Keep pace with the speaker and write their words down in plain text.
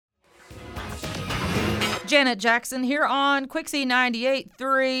Janet Jackson here on Quixie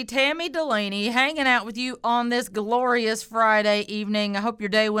 98.3. Tammy Delaney hanging out with you on this glorious Friday evening. I hope your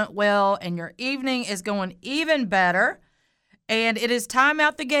day went well and your evening is going even better. And it is time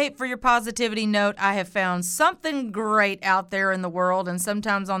out the gate for your positivity note. I have found something great out there in the world and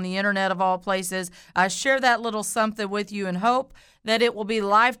sometimes on the internet of all places. I share that little something with you and hope that it will be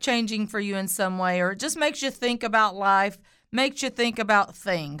life-changing for you in some way, or it just makes you think about life, makes you think about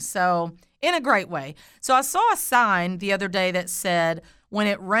things. So in a great way. So I saw a sign the other day that said, when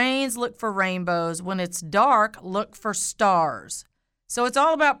it rains, look for rainbows. When it's dark, look for stars. So it's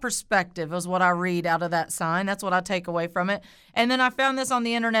all about perspective is what I read out of that sign. That's what I take away from it. And then I found this on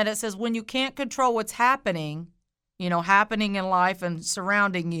the internet. It says, when you can't control what's happening, happening in life and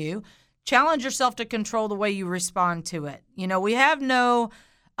surrounding you, challenge yourself to control the way you respond to it. We have no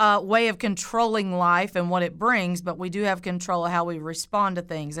way of controlling life and what it brings, but we do have control of how we respond to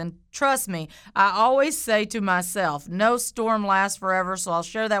things. And trust me, I always say to myself, no storm lasts forever, so I'll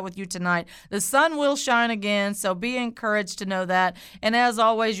share that with you tonight. The sun will shine again, so be encouraged to know that. And as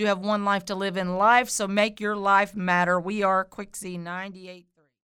always, you have one life to live in life, so make your life matter. We are Quixie 98.